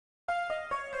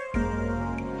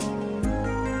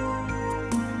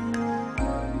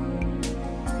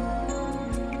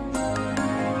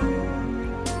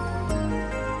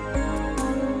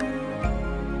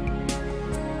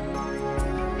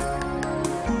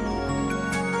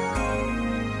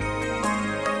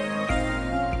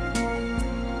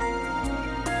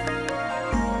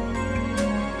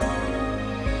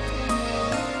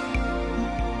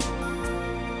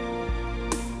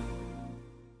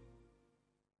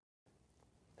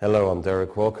Hello, I'm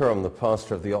Derek Walker. I'm the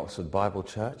pastor of the Oxford Bible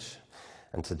Church,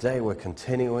 and today we're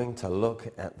continuing to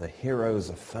look at the heroes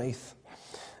of faith.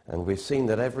 And we've seen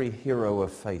that every hero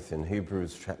of faith in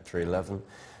Hebrews chapter 11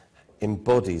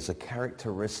 embodies a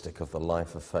characteristic of the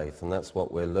life of faith, and that's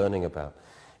what we're learning about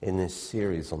in this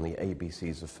series on the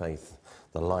ABCs of faith,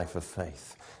 the life of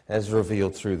faith, as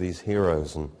revealed through these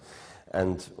heroes.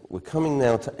 And we're coming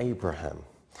now to Abraham.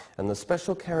 And the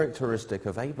special characteristic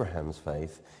of Abraham's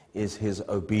faith is his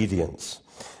obedience.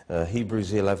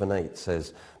 Hebrews 11:8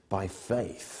 says, by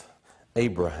faith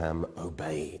Abraham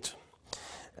obeyed.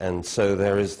 And so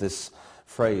there is this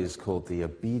phrase called the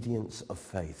obedience of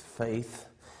faith. Faith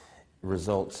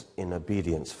results in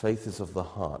obedience. Faith is of the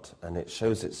heart, and it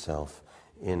shows itself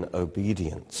in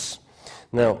obedience.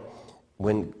 Now,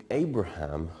 when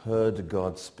Abraham heard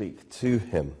God speak to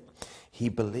him, he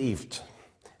believed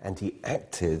and he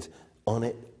acted on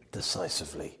it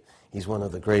decisively. He's one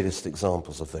of the greatest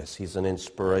examples of this. He's an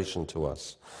inspiration to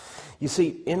us. You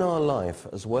see, in our life,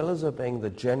 as well as obeying the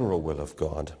general will of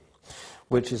God,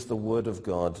 which is the word of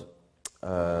God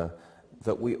that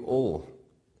we all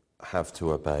have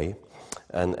to obey,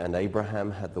 and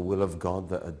Abraham had the will of God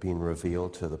that had been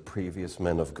revealed to the previous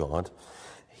men of God,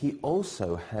 he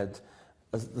also had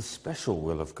the special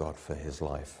will of God for his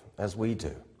life, as we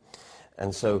do.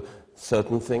 And so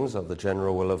certain things are the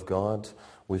general will of God.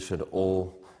 We should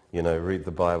all, read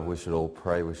the Bible. We should all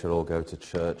pray. We should all go to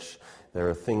church. There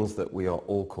are things that we are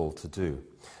all called to do.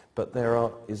 But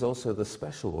there is also the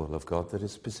special will of God that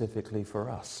is specifically for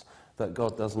us, that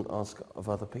God doesn't ask of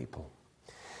other people.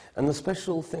 And the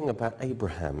special thing about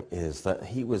Abraham is that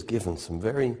he was given some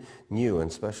very new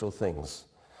and special things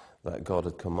that God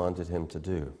had commanded him to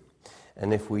do.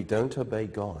 And if we don't obey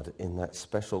God in that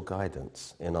special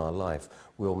guidance in our life,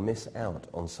 we'll miss out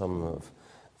on some of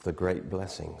the great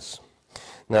blessings.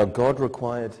 Now, God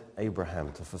required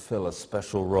Abraham to fulfill a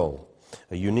special role,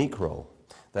 a unique role,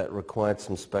 that required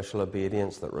some special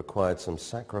obedience, that required some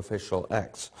sacrificial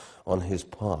acts on his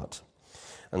part.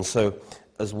 And so,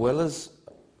 as well as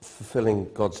fulfilling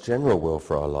God's general will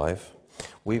for our life,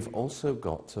 we've also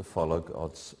got to follow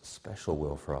God's special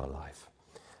will for our life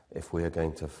if we are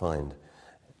going to find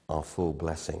our full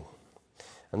blessing.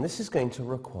 And this is going to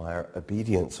require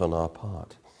obedience on our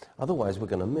part. Otherwise, we're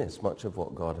going to miss much of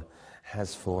what God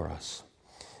has for us.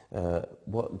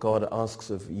 What God asks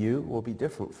of you will be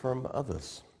different from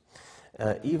others,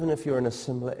 even if you're in a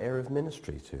similar area of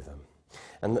ministry to them.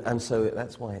 And so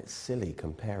that's why it's silly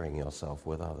comparing yourself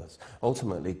with others.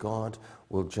 Ultimately, God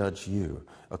will judge you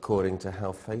according to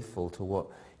how faithful to what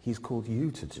he's called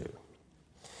you to do.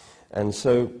 And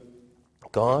so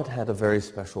God had a very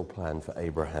special plan for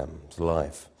Abraham's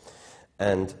life,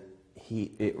 and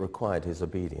it required his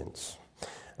obedience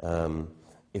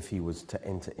if he was to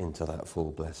enter into that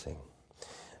full blessing.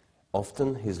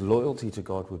 Often his loyalty to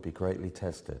God would be greatly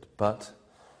tested, but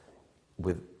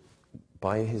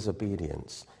by his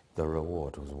obedience, the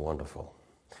reward was wonderful.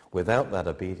 Without that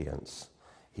obedience,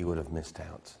 he would have missed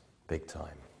out big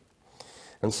time.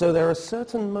 And so there are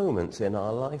certain moments in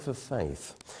our life of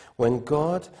faith when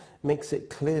God makes it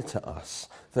clear to us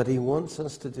that he wants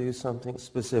us to do something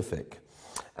specific.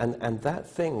 And that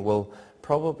thing will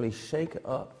probably shake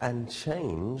up and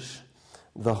change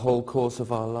the whole course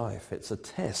of our life. It's a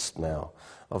test now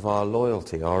of our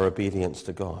loyalty, our obedience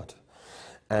to God.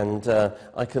 And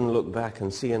I can look back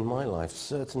and see in my life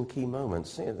certain key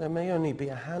moments. There may only be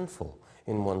a handful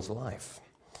in one's life.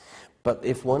 But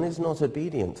if one is not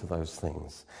obedient to those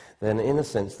things, then in a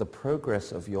sense the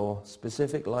progress of your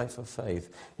specific life of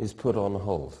faith is put on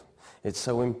hold. It's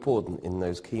so important in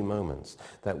those key moments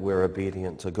that we're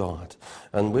obedient to God.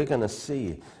 And we're going to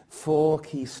see 4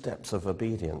 key steps of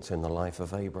obedience in the life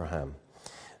of Abraham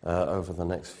over the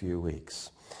next few weeks.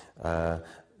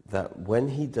 That when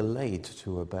he delayed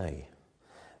to obey,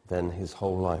 then his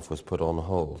whole life was put on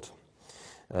hold.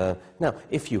 Now,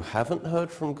 if you haven't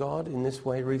heard from God in this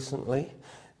way recently,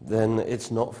 then it's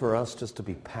not for us just to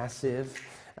be passive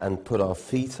and put our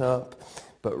feet up,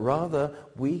 but rather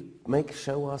we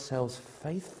show ourselves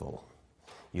faithful,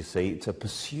 you see, to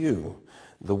pursue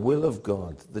the will of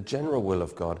God, the general will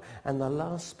of God, and the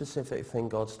last specific thing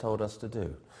God's told us to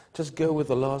do. Just go with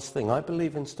the last thing. I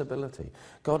believe in stability.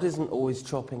 God isn't always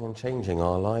chopping and changing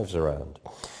our lives around.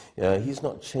 He's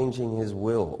not changing his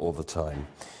will all the time.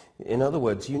 In other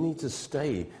words, you need to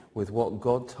stay with what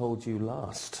God told you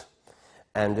last.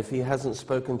 And if he hasn't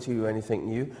spoken to you anything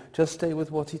new, just stay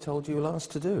with what he told you last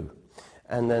to do.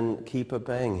 And then keep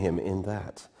obeying him in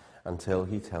that. until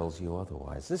he tells you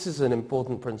otherwise. This is an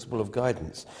important principle of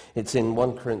guidance. It's in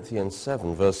 1 Corinthians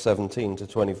 7, verse 17 to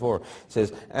 24. It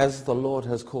says, "As the Lord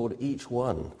has called each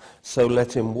one, so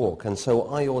let him walk. And so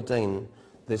I ordain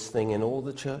this thing in all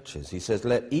the churches." He says,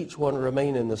 "Let each one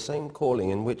remain in the same calling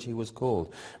in which he was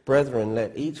called. Brethren,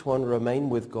 let each one remain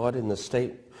with God in the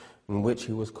state in which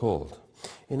he was called."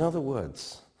 In other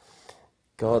words,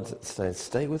 God says,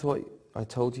 stay with what I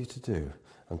told you to do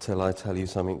until I tell you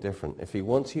something different. If he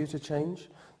wants you to change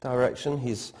direction,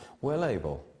 he's well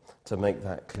able to make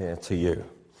that clear to you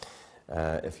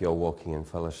if you're walking in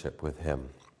fellowship with him.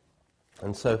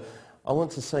 And so I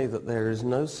want to say that there is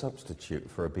no substitute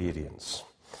for obedience.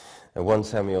 1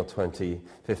 Samuel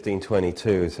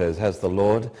 15:22 says, "Has the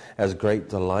Lord as great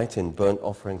delight in burnt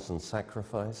offerings and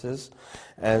sacrifices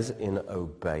as in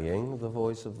obeying the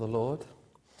voice of the Lord?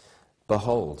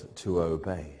 Behold, to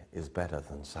obey is better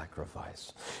than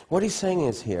sacrifice." What he's saying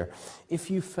is here,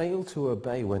 if you fail to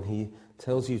obey when he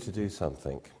tells you to do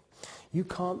something, you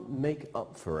can't make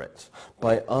up for it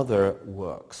by other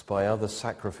works, by other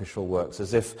sacrificial works,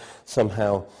 as if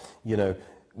somehow,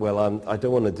 I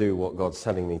don't want to do what God's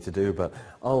telling me to do, but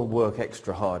I'll work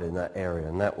extra hard in that area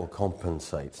and that will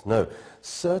compensate. No,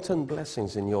 certain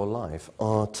blessings in your life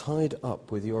are tied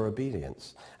up with your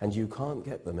obedience, and you can't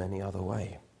get them any other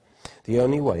way. The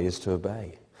only way is to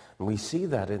obey. And we see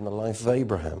that in the life of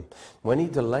Abraham. When he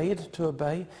delayed to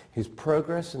obey, his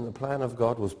progress in the plan of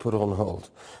God was put on hold.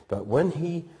 But when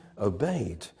he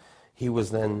obeyed, he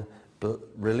was then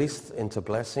released into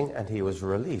blessing, and he was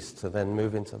released to then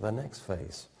move into the next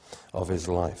phase of his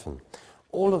life. And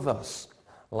all of us,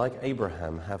 like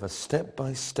Abraham, have a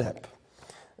step-by-step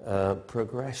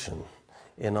progression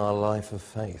in our life of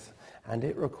faith, and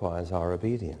it requires our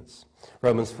obedience.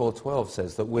 Romans 4:12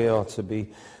 says that we are to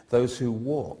be those who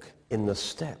walk in the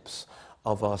steps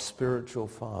of our spiritual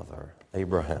father,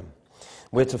 Abraham.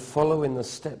 We're to follow in the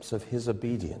steps of his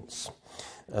obedience.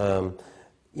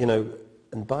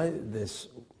 And by this,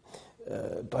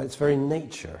 by its very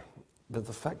nature, that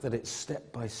the fact that it's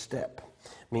step by step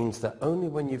means that only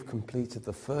when you've completed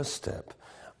the first step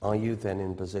are you then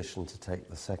in position to take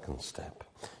the second step.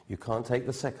 You can't take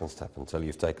the second step until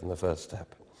you've taken the first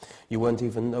step. You won't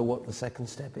even know what the second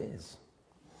step is.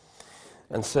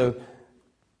 And so,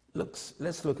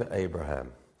 let's look at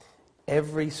Abraham.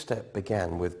 Every step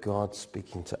began with God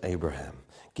speaking to Abraham,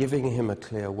 giving him a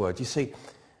clear word. You see,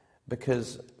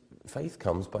 because faith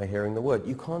comes by hearing the word.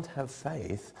 You can't have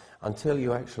faith until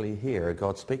you actually hear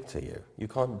God speak to you. You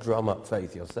can't drum up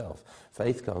faith yourself.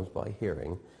 Faith comes by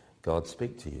hearing God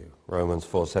speak to you. Romans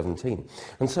 4:17.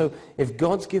 And so if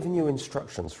God's given you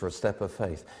instructions for a step of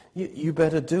faith, you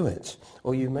better do it,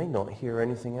 or you may not hear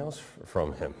anything else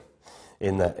from him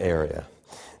in that area,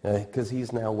 because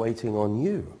he's now waiting on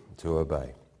you to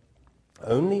obey.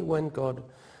 Only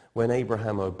when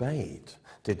Abraham obeyed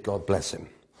did God bless him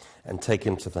and take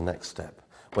him to the next step.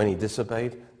 When he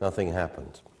disobeyed, nothing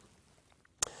happened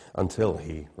until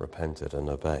he repented and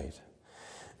obeyed.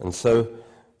 And so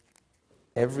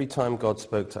every time God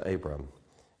spoke to Abram,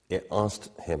 it asked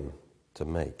him to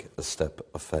make a step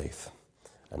of faith.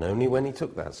 And only when he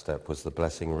took that step was the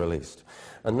blessing released.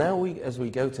 And now as we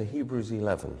go to Hebrews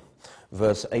 11,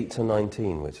 verse 8 to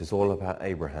 19, which is all about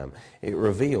Abraham, it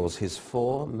reveals his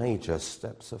 4 major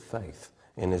steps of faith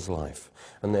in his life.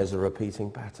 And there's a repeating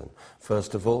pattern.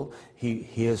 First of all, he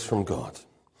hears from God,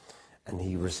 and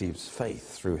he receives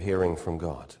faith through hearing from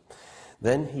God.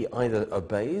 Then he either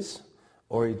obeys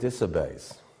or he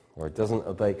disobeys, or he doesn't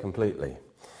obey completely.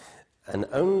 And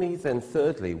only then,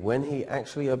 thirdly, when he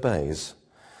actually obeys,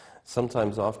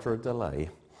 sometimes after a delay,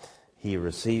 he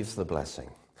receives the blessing.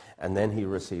 And then he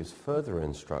receives further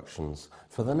instructions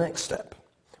for the next step.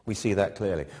 We see that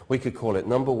clearly. We could call it,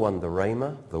 number 1, the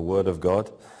Rhema, the Word of God.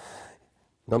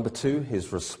 Number 2,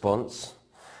 his response.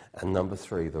 And number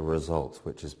 3, the result,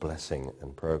 which is blessing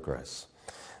and progress.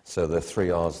 So the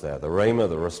 3 R's there, the Rhema,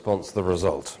 the response, the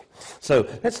result. So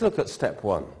let's look at step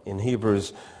 1 in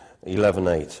Hebrews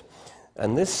 11:8.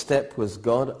 And this step was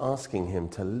God asking him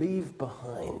to leave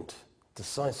behind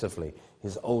decisively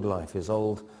his old life, his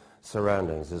old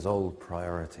surroundings, his old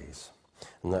priorities.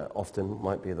 And that often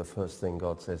might be the first thing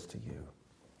God says to you.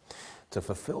 To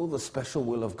fulfill the special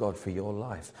will of God for your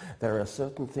life, there are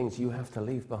certain things you have to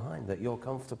leave behind that you're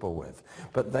comfortable with.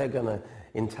 But they're going to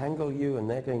entangle you, and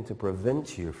they're going to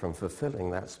prevent you from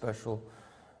fulfilling that special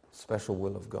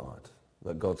will of God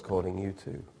that God's calling you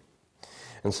to.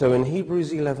 And so in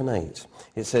Hebrews 11:8,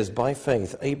 it says, "By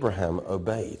faith Abraham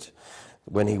obeyed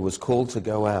when he was called to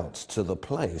go out to the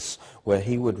place where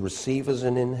he would receive as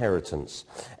an inheritance.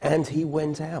 And he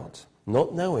went out,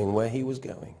 not knowing where he was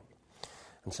going."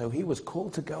 And And so he was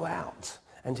called to go out,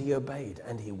 and he obeyed,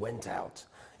 and he went out,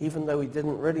 even though he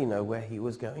didn't really know where he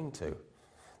was going to.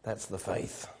 That's the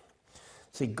faith.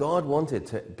 See, God wanted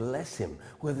to bless him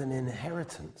with an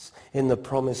inheritance in the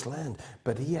promised land,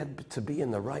 but he had to be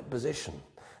in the right position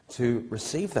to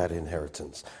receive that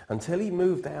inheritance. Until he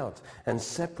moved out and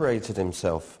separated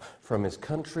himself from his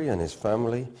country and his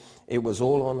family, it was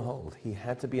all on hold. He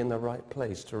had to be in the right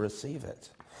place to receive it.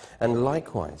 And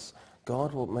likewise,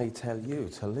 God may tell you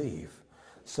to leave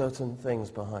certain things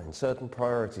behind, certain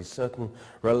priorities, certain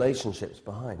relationships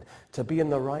behind, to be in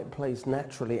the right place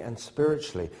naturally and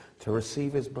spiritually to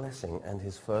receive his blessing and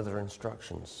his further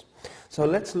instructions. So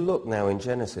let's look now in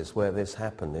Genesis where this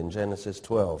happened, in Genesis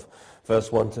 12,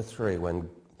 verse 1 to 3, when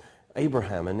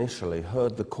Abraham initially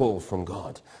heard the call from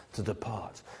God to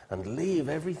depart and leave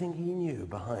everything he knew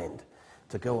behind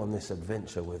to go on this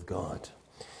adventure with God.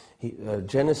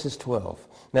 Genesis 12.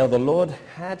 Now the Lord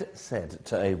had said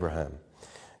to Abraham,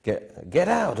 Get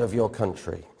out of your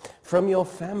country, from your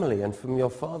family and from your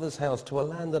father's house to a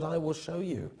land that I will show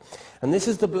you. And this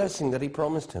is the blessing that he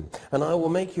promised him. And I will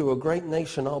make you a great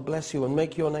nation. I'll bless you and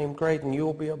make your name great, and you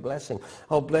will be a blessing.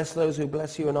 I'll bless those who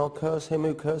bless you, and I'll curse him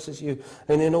who curses you.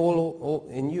 And in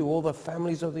you all the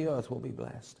families of the earth will be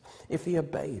blessed. If he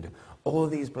obeyed, all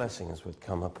these blessings would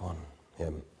come upon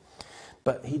him.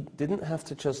 But he didn't have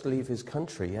to just leave his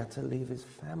country. He had to leave his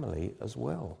family as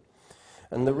well.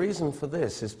 And the reason for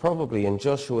this is probably in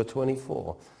Joshua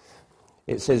 24.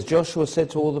 It says, Joshua said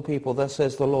to all the people, Thus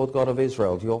says the Lord God of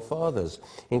Israel, your fathers,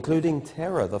 including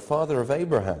Terah, the father of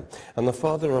Abraham, and the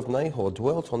father of Nahor,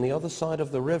 dwelt on the other side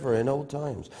of the river in old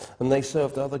times, and they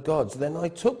served other gods. Then I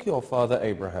took your father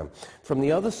Abraham from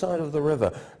the other side of the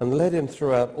river and led him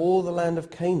throughout all the land of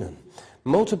Canaan,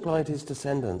 multiplied his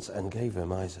descendants, and gave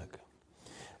him Isaac.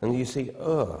 And you see,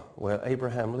 where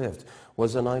Abraham lived,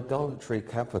 was an idolatry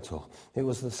capital. It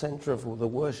was the center of the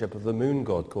worship of the moon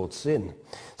god called Sin,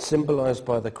 symbolized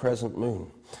by the crescent moon.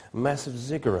 A massive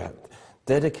ziggurat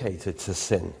dedicated to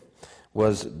Sin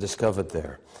was discovered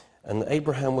there. And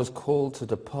Abraham was called to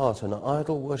depart an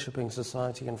idol-worshipping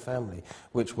society and family,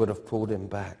 which would have pulled him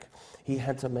back. He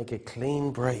had to make a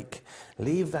clean break,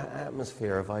 leave that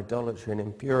atmosphere of idolatry and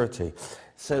impurity,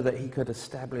 so that he could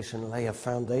establish and lay a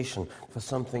foundation for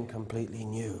something completely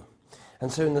new.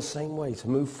 And so in the same way, to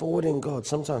move forward in God,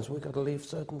 sometimes we've got to leave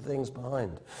certain things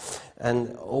behind,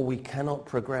 or we cannot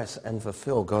progress and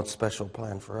fulfill God's special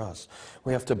plan for us.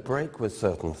 We have to break with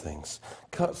certain things,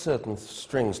 cut certain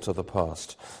strings to the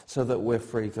past, so that we're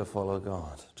free to follow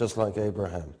God, just like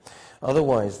Abraham.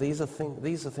 Otherwise, these are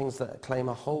things that claim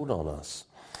a hold on us.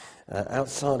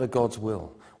 Outside of God's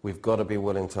will, we've got to be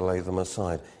willing to lay them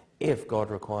aside, if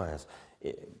God requires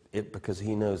it, because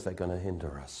he knows they're going to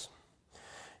hinder us.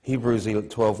 Hebrews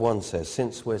 12:1 says,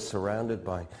 Since we're surrounded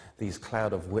by these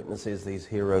cloud of witnesses, these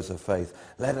heroes of faith,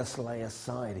 let us lay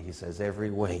aside, he says, every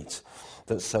weight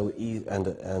that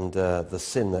the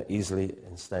sin that easily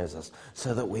ensnares us,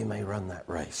 so that we may run that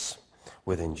race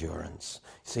with endurance.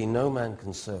 See, no man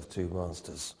can serve two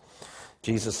masters.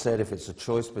 Jesus said if it's a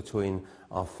choice between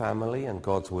our family and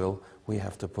God's will, we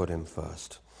have to put him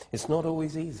first. It's not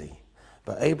always easy,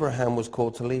 but Abraham was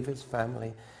called to leave his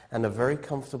family and a very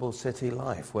comfortable city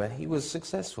life where he was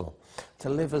successful, to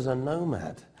live as a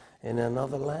nomad in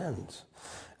another land.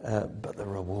 But the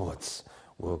rewards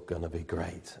were going to be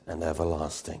great and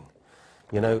everlasting.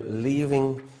 You know,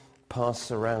 leaving past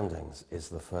surroundings is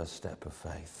the first step of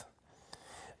faith.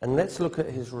 And let's look at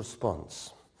his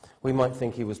response. We might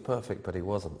think he was perfect, but he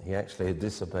wasn't. He actually had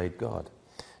disobeyed God.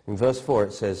 In verse 4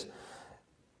 it says,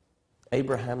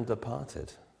 Abraham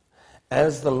departed,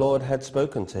 as the Lord had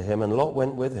spoken to him, and Lot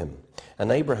went with him.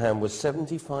 And Abraham was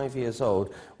 75 years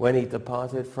old when he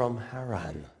departed from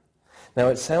Haran. Now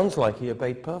it sounds like he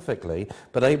obeyed perfectly,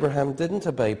 but Abraham didn't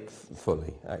obey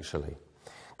fully, actually.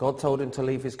 God told him to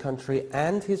leave his country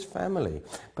and his family,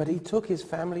 but he took his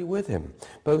family with him,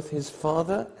 both his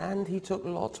father and he took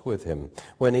Lot with him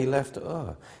when he left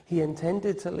Ur. He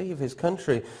intended to leave his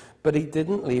country, but he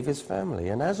didn't leave his family,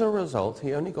 and as a result,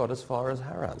 he only got as far as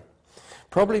Haran.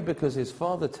 Probably because his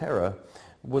father Terah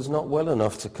was not well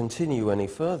enough to continue any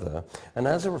further, and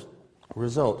as a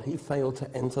result, he failed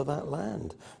to enter that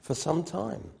land for some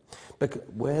time,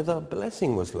 where the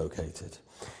blessing was located.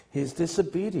 His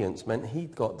disobedience meant he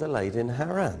got delayed in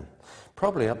Haran,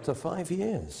 probably up to 5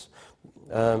 years.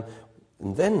 And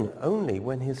then only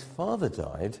when his father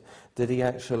died did he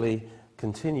actually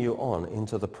continue on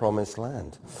into the promised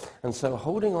land. And so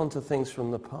holding on to things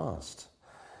from the past,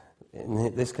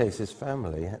 in this case his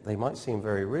family, they might seem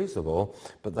very reasonable,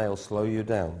 but they'll slow you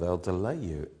down. They'll delay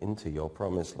you into your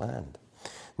promised land.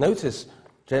 Notice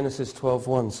Genesis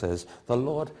 12:1 says, the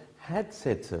Lord had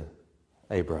said to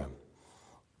Abraham,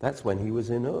 that's when he was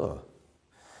in Ur,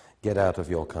 get out of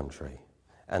your country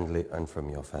and from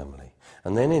your family.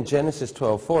 And then in Genesis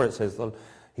 12:4 it says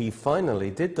he finally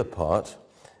did depart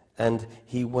and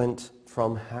he went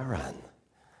from Haran.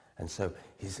 And so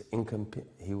his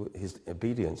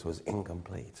obedience was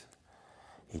incomplete.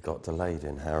 He got delayed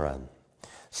in Haran.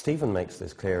 Stephen makes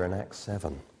this clear in Acts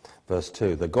 7, verse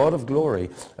 2. The God of glory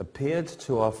appeared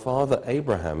to our father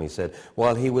Abraham, he said,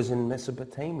 while he was in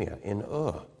Mesopotamia, in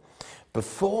Ur,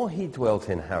 before he dwelt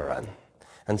in Haran,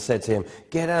 and said to him,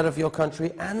 get out of your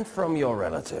country and from your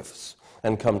relatives,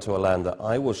 and come to a land that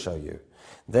I will show you.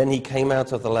 Then he came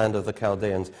out of the land of the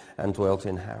Chaldeans and dwelt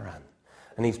in Haran.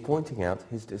 And he's pointing out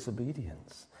his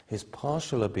disobedience, his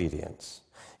partial obedience.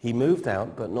 He moved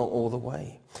out, but not all the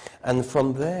way. And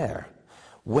from there,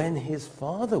 when his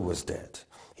father was dead,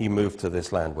 he moved to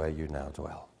this land where you now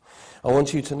dwell. I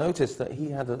want you to notice that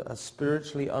he had a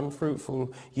spiritually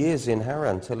unfruitful years in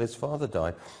Haran till his father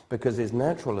died, because his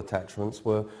natural attachments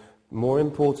were more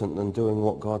important than doing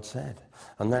what God said.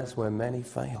 And that's where many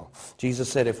fail. Jesus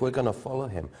said if we're going to follow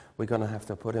him, we're going to have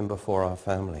to put him before our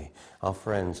family, our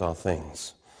friends, our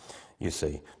things. You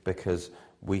see, because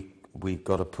we've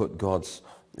got to put God's...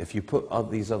 If you put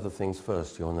these other things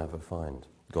first, you'll never find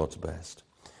God's best.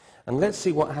 And let's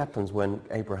see what happens when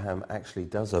Abraham actually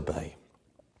does obey.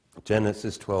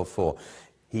 Genesis 12:4.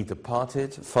 He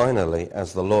departed finally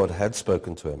as the Lord had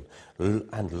spoken to him,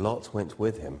 and Lot went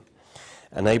with him.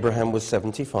 And Abraham was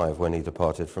 75 when he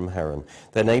departed from Haran.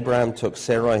 Then Abraham took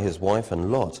Sarai his wife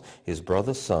and Lot, his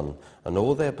brother's son, and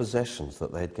all their possessions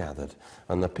that they had gathered,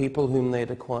 and the people whom they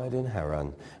had acquired in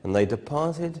Haran. And they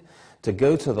departed to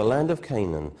go to the land of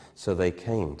Canaan, so they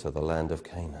came to the land of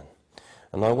Canaan.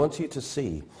 And I want you to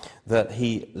see that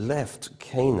he left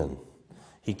Canaan.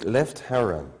 He left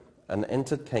Haran and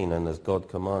entered Canaan as God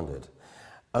commanded.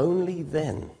 Only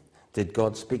then did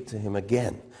God speak to him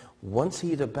again. Once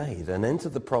he'd obeyed and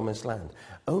entered the promised land,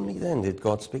 only then did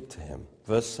God speak to him.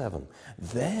 Verse 7.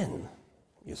 Then,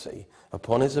 you see,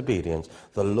 upon his obedience,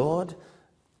 the Lord,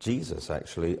 Jesus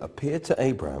actually, appeared to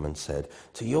Abraham and said,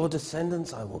 to your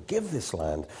descendants I will give this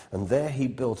land. And there he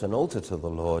built an altar to the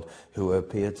Lord who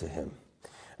appeared to him.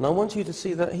 And I want you to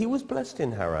see that he was blessed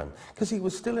in Haran because he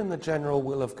was still in the general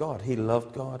will of God. He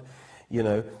loved God. You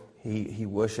know, he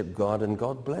worshipped God, and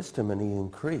God blessed him, and he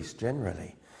increased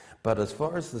generally. But as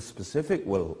far as the specific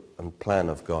will and plan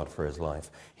of God for his life,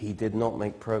 he did not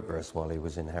make progress while he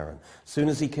was in Haran. As soon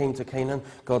as he came to Canaan,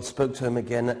 God spoke to him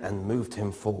again and moved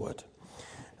him forward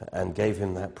and gave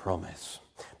him that promise.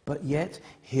 But yet,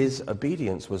 his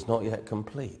obedience was not yet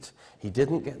complete. He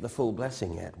didn't get the full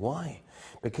blessing yet. Why?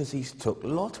 Because he took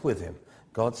Lot with him.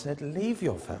 God said, leave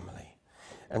your family.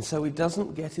 And so he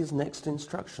doesn't get his next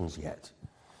instructions yet.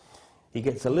 He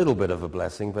gets a little bit of a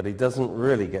blessing, but he doesn't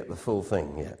really get the full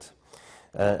thing yet.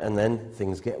 And then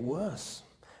things get worse.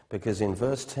 Because in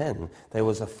verse 10, there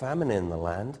was a famine in the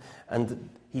land, and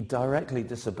he directly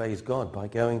disobeys God by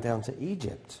going down to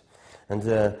Egypt.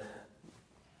 And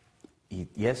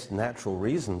yes, natural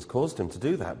reasons caused him to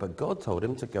do that, but God told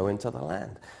him to go into the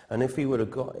land. And if he would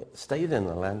have stayed in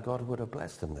the land, God would have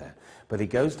blessed him there. But he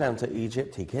goes down to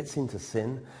Egypt. He gets into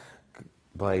sin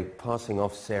by passing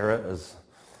off Sarah as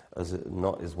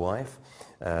not his wife,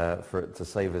 to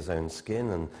save his own skin,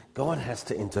 and God has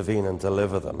to intervene and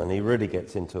deliver them, and he really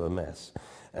gets into a mess.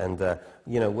 And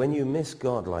when you miss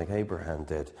God like Abraham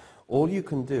did, all you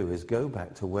can do is go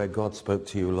back to where God spoke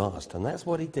to you last, and that's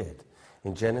what he did.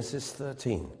 In Genesis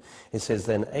 13, it says,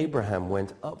 then Abraham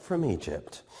went up from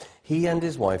Egypt, he and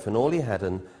his wife and all he had,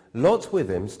 and Lot with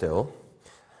him still,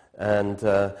 and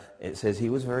it says he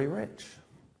was very rich.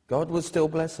 God was still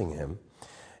blessing him.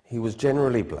 He was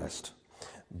generally blessed.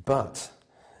 But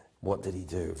what did he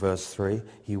do? Verse 3,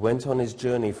 he went on his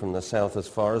journey from the south as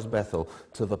far as Bethel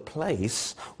to the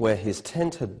place where his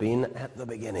tent had been at the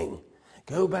beginning.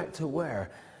 Go back to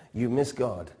where you miss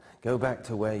God. Go back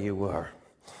to where you were.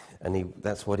 And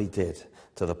that's what he did,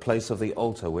 to the place of the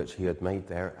altar which he had made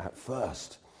there at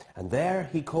first. And there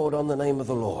he called on the name of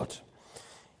the Lord.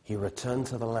 He returned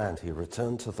to the land. He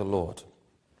returned to the Lord.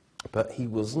 But he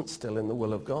wasn't still in the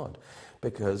will of God,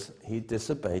 because he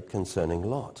disobeyed concerning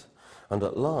Lot. And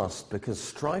at last, because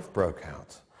strife broke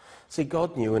out. See,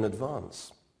 God knew in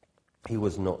advance he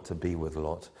was not to be with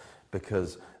Lot,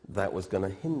 because that was going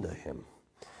to hinder him.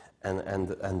 And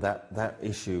that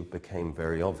issue became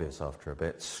very obvious after a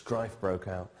bit. Strife broke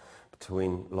out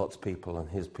between Lot's people and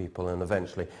his people, and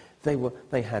eventually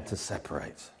they had to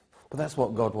separate. But that's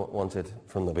what God wanted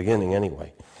from the beginning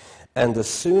anyway. And as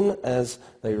soon as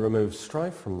they removed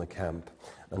strife from the camp,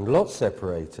 and Lot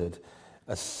separated,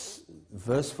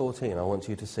 Verse 14, I want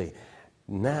you to see.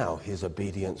 Now his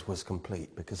obedience was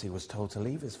complete because he was told to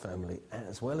leave his family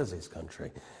as well as his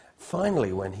country.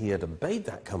 Finally, when he had obeyed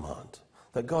that command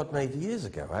that God made years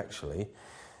ago, actually,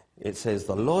 it says,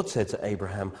 the Lord said to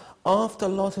Abraham, after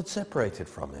Lot had separated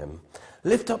from him,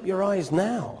 lift up your eyes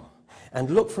now and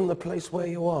look from the place where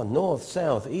you are, north,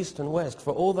 south, east, and west.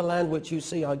 For all the land which you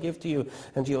see I give to you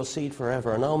and to your seed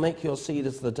forever. And I'll make your seed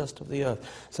as the dust of the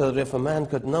earth, so that if a man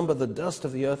could number the dust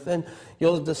of the earth, then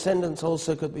your descendants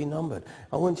also could be numbered.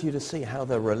 I want you to see how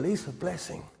the release of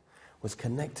blessing was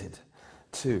connected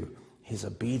to his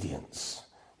obedience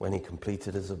when he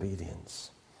completed his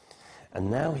obedience. And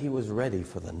now he was ready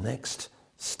for the next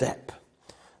step.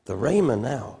 The rhema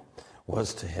now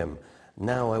was to him,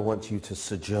 now I want you to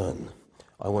sojourn.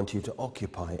 I want you to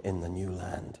occupy in the new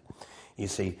land. You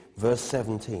see, verse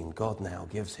 17, God now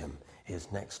gives him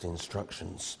his next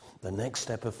instructions, the next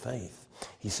step of faith.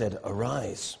 He said,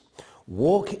 arise,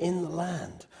 walk in the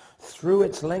land through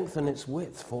its length and its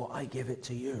width, for I give it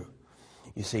to you.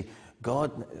 You see,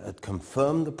 God had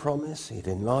confirmed the promise. He'd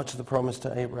enlarged the promise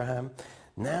to Abraham.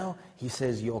 Now he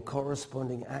says your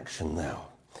corresponding action now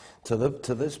to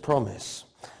this promise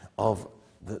of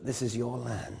that this is your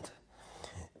land.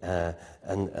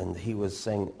 And he was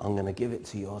saying, I'm going to give it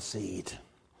to your seed.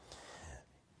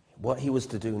 What he was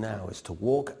to do now is to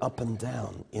walk up and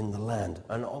down in the land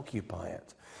and occupy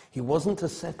it. He wasn't to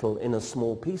settle in a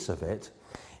small piece of it.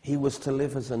 He was to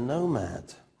live as a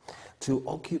nomad, to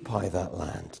occupy that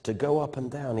land, to go up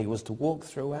and down. He was to walk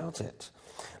throughout it,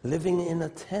 living in a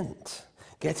tent,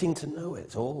 getting to know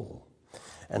it all,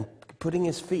 and putting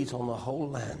his feet on the whole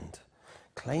land,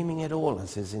 claiming it all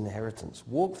as his inheritance.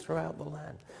 Walk throughout the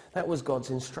land. That was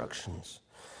God's instructions.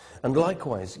 And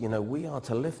likewise, we are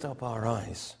to lift up our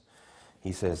eyes,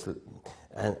 he says,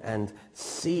 and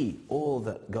see all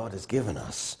that God has given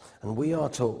us. And we are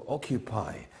to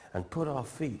occupy and put our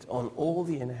feet on all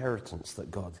the inheritance that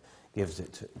God gives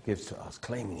to us,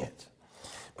 claiming it.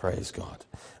 Praise God.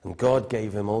 And God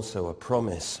gave him also a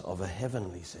promise of a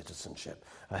heavenly citizenship,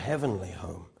 a heavenly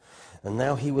home. And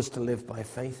now he was to live by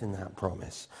faith in that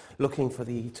promise, looking for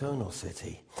the eternal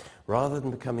city, rather than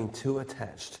becoming too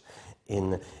attached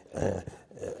and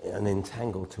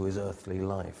entangled to his earthly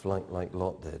life, like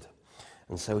Lot did.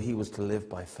 And so he was to live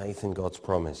by faith in God's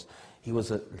promise. He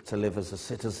was to live as a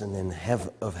citizen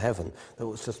of heaven that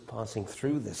was just passing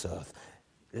through this earth,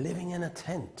 living in a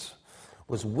tent,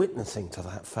 was witnessing to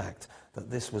that fact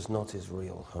that this was not his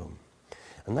real home.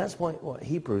 And that's what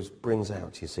Hebrews brings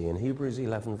out, you see. In Hebrews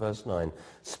 11, verse 9,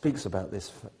 speaks about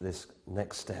this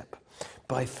next step.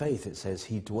 By faith, it says,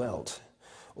 he dwelt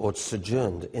or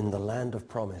sojourned in the land of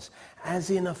promise,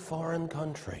 as in a foreign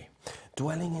country,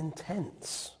 dwelling in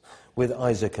tents with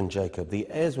Isaac and Jacob, the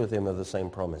heirs with him of the same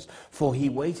promise. For he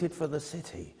waited for the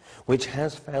city, which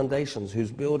has foundations,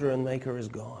 whose builder and maker is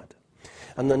God.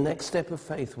 And the next step of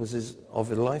faith was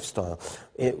of a lifestyle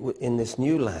in this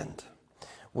new land,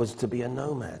 was to be a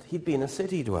nomad. He'd been a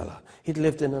city dweller. He'd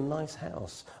lived in a nice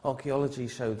house. Archaeology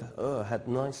showed that had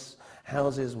nice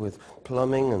houses with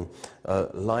plumbing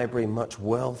and library, much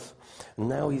wealth. And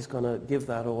now he's going to give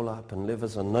that all up and live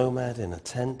as a nomad in a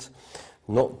tent,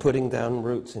 not putting down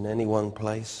roots in any one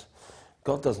place.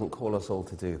 God doesn't call us all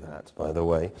to do that, by the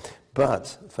way.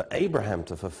 But for Abraham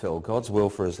to fulfill God's will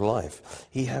for his life,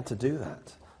 he had to do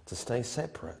that, to stay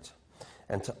separate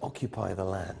and to occupy the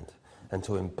land, and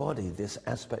to embody this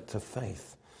aspect of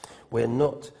faith. We're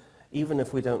not, even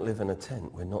if we don't live in a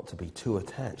tent, we're not to be too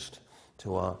attached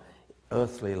to our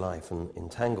earthly life and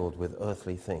entangled with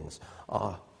earthly things.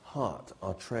 Our heart,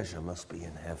 our treasure must be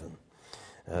in heaven,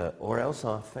 or else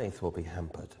our faith will be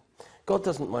hampered. God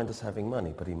doesn't mind us having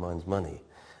money, but he minds money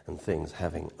and things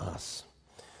having us.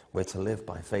 We're to live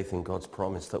by faith in God's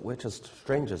promise that we're just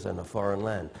strangers in a foreign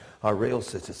land. Our real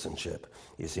citizenship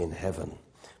is in heaven.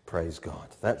 Praise God.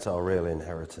 That's our real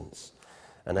inheritance.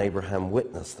 And Abraham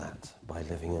witnessed that by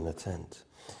living in a tent.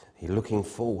 He's looking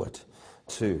forward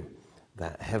to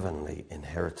that heavenly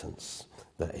inheritance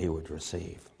that he would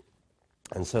receive.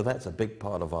 And so that's a big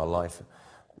part of our life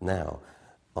now.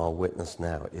 Our witness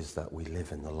now is that we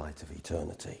live in the light of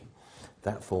eternity.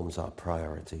 That forms our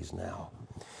priorities now.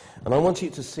 And I want you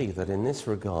to see that in this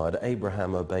regard,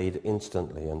 Abraham obeyed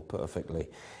instantly and perfectly.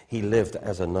 He lived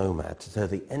as a nomad to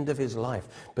the end of his life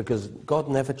because God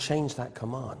never changed that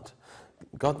command.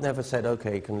 God never said,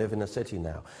 okay, you can live in a city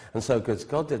now. And so because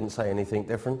God didn't say anything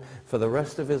different, for the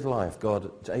rest of his life,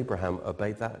 Abraham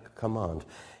obeyed that command.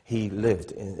 He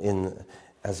lived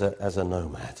as a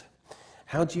nomad.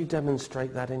 How do you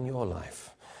demonstrate that in your life?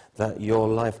 That your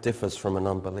life differs from an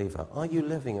unbeliever? Are you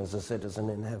living as a citizen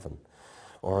in heaven?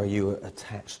 Or are you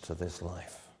attached to this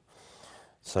life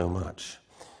so much?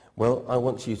 Well, I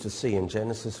want you to see in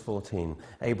Genesis 14,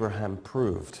 Abraham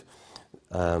proved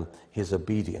his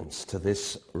obedience to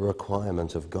this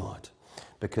requirement of God.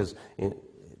 Because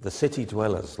the city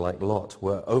dwellers, like Lot,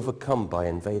 were overcome by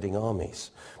invading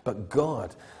armies. But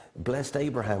God blessed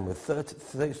Abraham with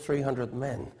 300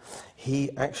 men.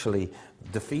 He actually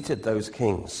defeated those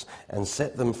kings and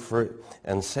set them free,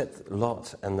 and set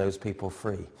Lot and those people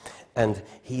free. And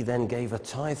he then gave a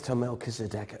tithe to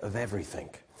Melchizedek of everything.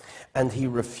 And he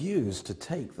refused to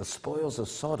take the spoils of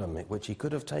Sodom, which he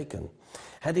could have taken.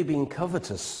 Had he been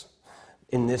covetous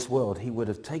in this world, he would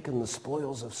have taken the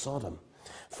spoils of Sodom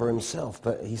for himself.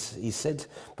 But he said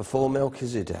before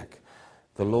Melchizedek,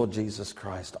 the Lord Jesus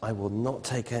Christ, I will not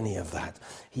take any of that.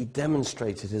 He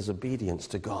demonstrated his obedience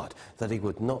to God, that he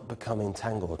would not become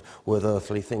entangled with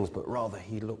earthly things, but rather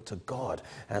he looked to God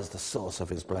as the source of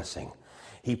his blessing.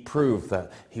 He proved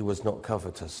that he was not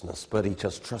covetousness, but he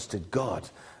just trusted God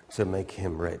to make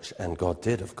him rich, and God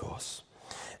did, of course.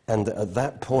 And at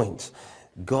that point,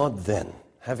 God then,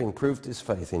 having proved his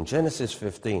faith in Genesis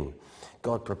 15,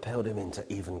 God propelled him into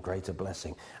even greater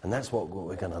blessing. And that's what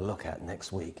we're going to look at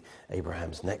next week,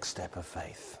 Abraham's next step of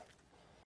faith.